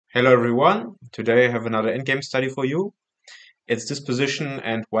Hello everyone, today I have another endgame study for you. It's this position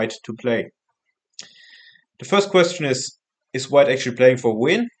and white to play. The first question is white actually playing for a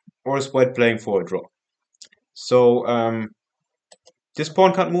win or is white playing for a draw? So this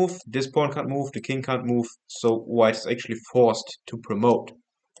pawn can't move, this pawn can't move, the king can't move, so white is actually forced to promote.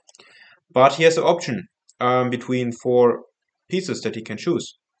 But he has an option between four pieces that he can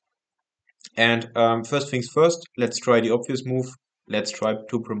choose. And first things first, let's try the obvious move. Let's try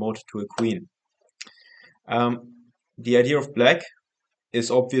to promote to a queen. The idea of black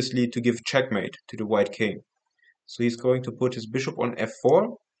is obviously to give checkmate to the white king. So he's going to put his bishop on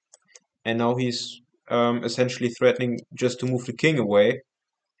f4, and now he's essentially threatening just to move the king away,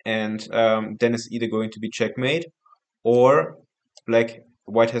 and then it's either going to be checkmate, or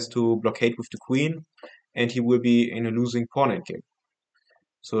white has to blockade with the queen, and he will be in a losing pawn endgame.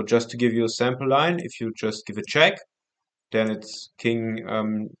 So just to give you a sample line, if you just give a check, then it's king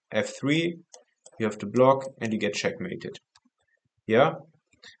f3, you have to block, and you get checkmated. Yeah?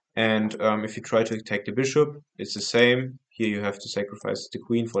 And if you try to attack the bishop, it's the same. Here you have to sacrifice the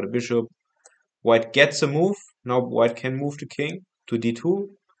queen for the bishop. White gets a move. Now white can move the king to d2,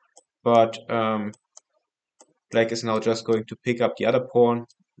 but black is now just going to pick up the other pawn,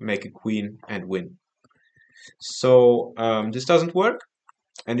 make a queen, and win. So this doesn't work.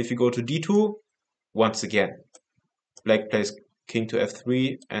 And if you go to d2, once again, black plays king to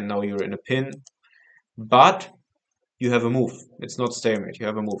f3, and now you're in a pin. But you have a move. It's not stalemate. You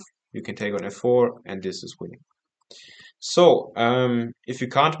have a move. You can take on f4, and this is winning. So, if you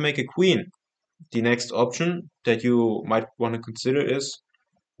can't make a queen, the next option that you might want to consider is,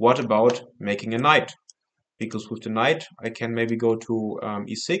 what about making a knight? Because with the knight, I can maybe go to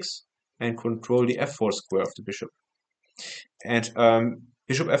e6 and control the f4 square of the bishop. And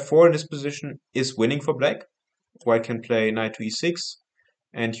bishop f4 in this position is winning for black. White can play knight to e6,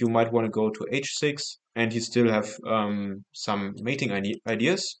 and you might want to go to h6, and you still have some mating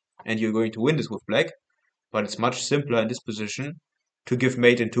ideas, and you're going to win this with black. But it's much simpler in this position to give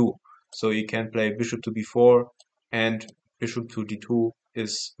mate in 2. So you can play bishop to b4 and bishop to d2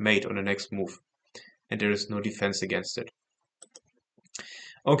 is mate on the next move. And there is no defense against it.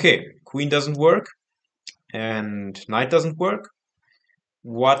 Okay, queen doesn't work and knight doesn't work.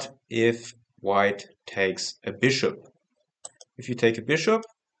 What if white takes a bishop? If you take a bishop,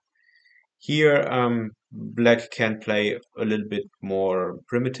 here black can play a little bit more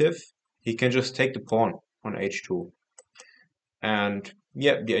primitive. He can just take the pawn on h2. And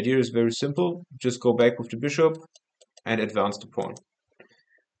yeah, the idea is very simple. Just go back with the bishop and advance the pawn.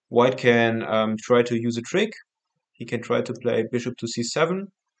 White can try to use a trick. He can try to play bishop to c7.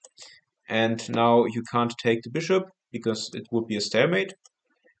 And now you can't take the bishop because it would be a stalemate.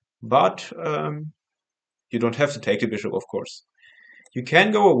 But you don't have to take the bishop, of course. You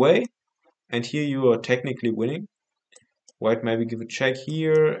can go away, and here you are technically winning. White maybe give a check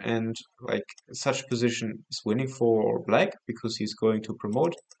here, and like such a position is winning for black because he's going to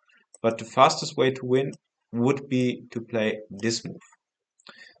promote. But the fastest way to win would be to play this move.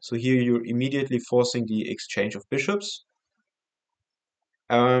 So here you're immediately forcing the exchange of bishops,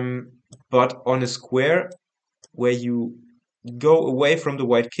 but on a square where you go away from the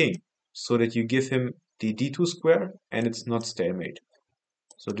white king, so that you give him the d2 square and it's not stalemate.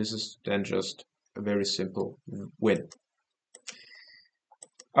 So this is then just a very simple win.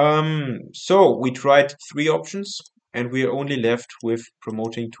 So we tried 3 options and we are only left with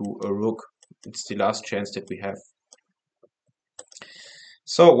promoting to a rook. It's the last chance that we have.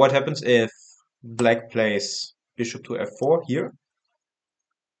 So what happens if black plays bishop to f4 here,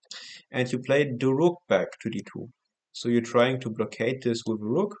 and you play the rook back to d2. So you're trying to blockade this with a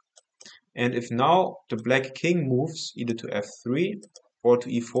rook, and if now the black king moves either to f3 or to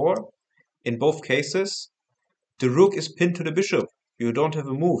e4, in both cases, the rook is pinned to the bishop. You don't have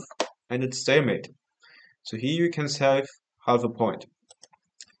a move, and it's stalemate. So here you can save half a point.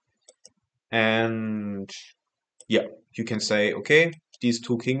 And yeah, you can say, okay, these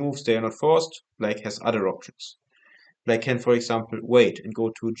 2 king moves, they are not forced. Black has other options. Black can, for example, wait and go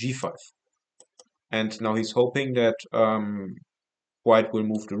to g5. And now he's hoping that white will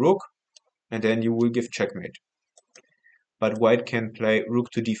move the rook, and then you will give checkmate. But white can play rook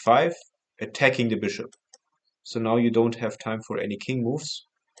to d5, attacking the bishop. So now you don't have time for any king moves,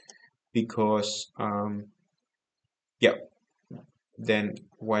 because yeah, then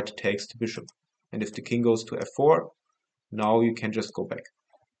white takes the bishop. And if the king goes to f4, now you can just go back.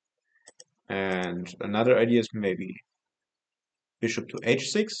 And another idea is maybe bishop to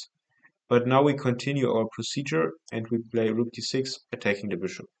h6, but now we continue our procedure and we play rook d6, attacking the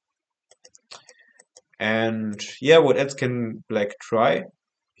bishop. And yeah, what else can black try?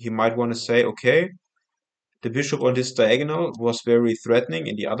 he might want to say, okay, the bishop on this diagonal was very threatening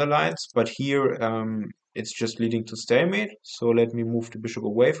in the other lines, but here it's just leading to stalemate. So let me move the bishop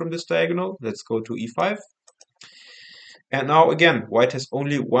away from this diagonal. Let's go to e5. And now again, white has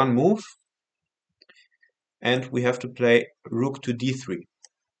only one move, and we have to play rook to d3,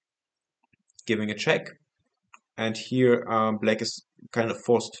 giving a check. And here black is kind of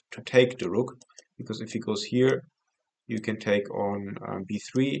forced to take the rook, because if he goes here, you can take on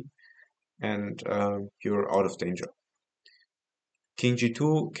b3, and you're out of danger. King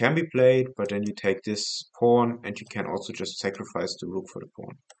g2 can be played, but then you take this pawn, and you can also just sacrifice the rook for the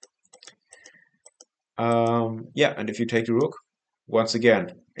pawn. Yeah, and if you take the rook, once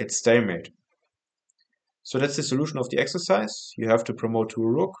again, it's stalemate. So that's the solution of the exercise. You have to promote to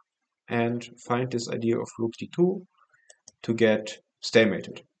a rook and find this idea of rook d2 to get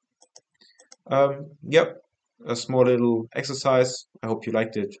stalemated. Yep, a small little exercise. I hope you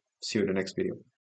liked it. See you in the next video.